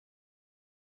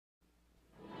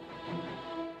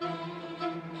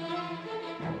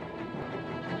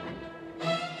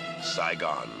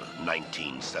Saigon,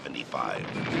 1975.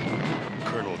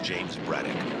 Colonel James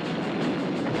Braddock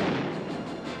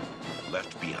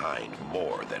left behind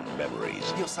more than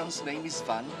memories. Your son's name is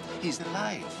Van. He's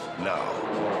alive. Now,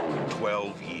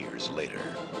 12 years later,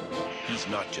 he's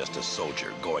not just a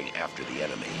soldier going after the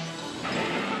enemy.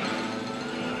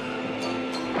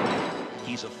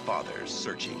 He's a father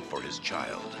searching for his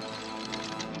child.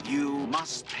 You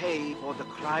must pay for the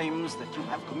crimes that you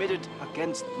have committed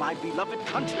against my beloved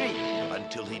country.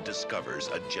 Until he discovers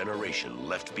a generation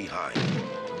left behind.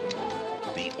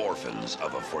 The orphans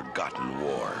of a forgotten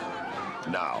war.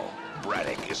 Now,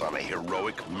 Braddock is on a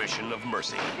heroic mission of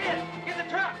mercy. Get the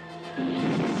truck!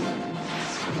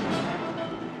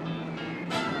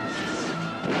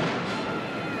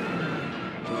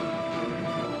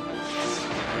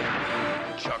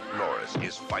 Chuck Norris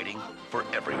is fighting for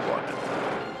everyone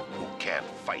who can't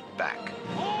fight back.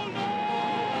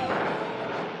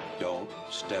 Don't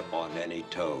step on any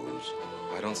toes.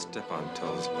 I don't step on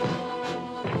toes.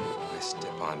 I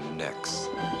step on necks.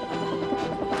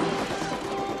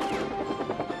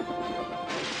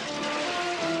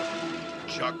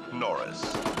 Chuck Norris.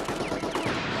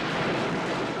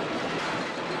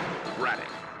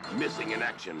 Braddock, Missing in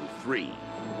Action 3.